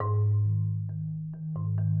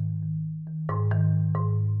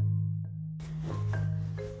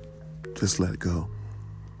Just let go.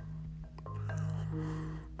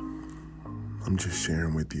 I'm just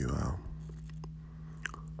sharing with you how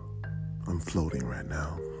I'm floating right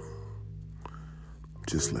now.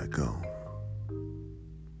 Just let go.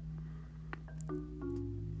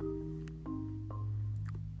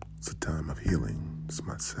 It's a time of healing. It's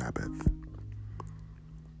my Sabbath,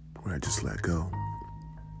 where I just let go.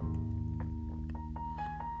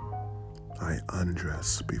 I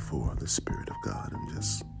undress before the Spirit of God and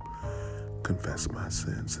just confess my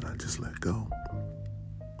sins, and I just let go.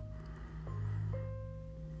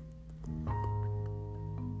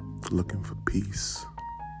 Looking for peace,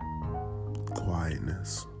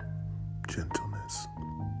 quietness, gentleness,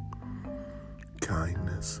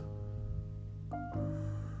 kindness.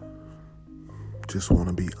 Just want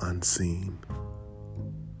to be unseen.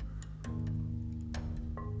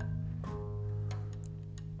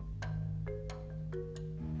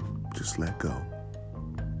 Just let go.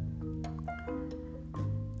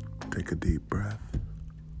 Take a deep breath.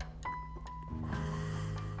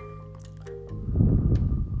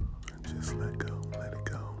 And just let go. Let it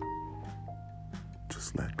go.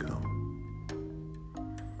 Just let go.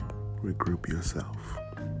 Regroup yourself.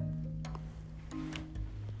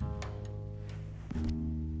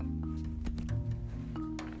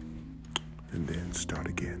 And then start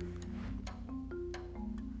again.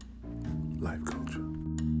 Life goes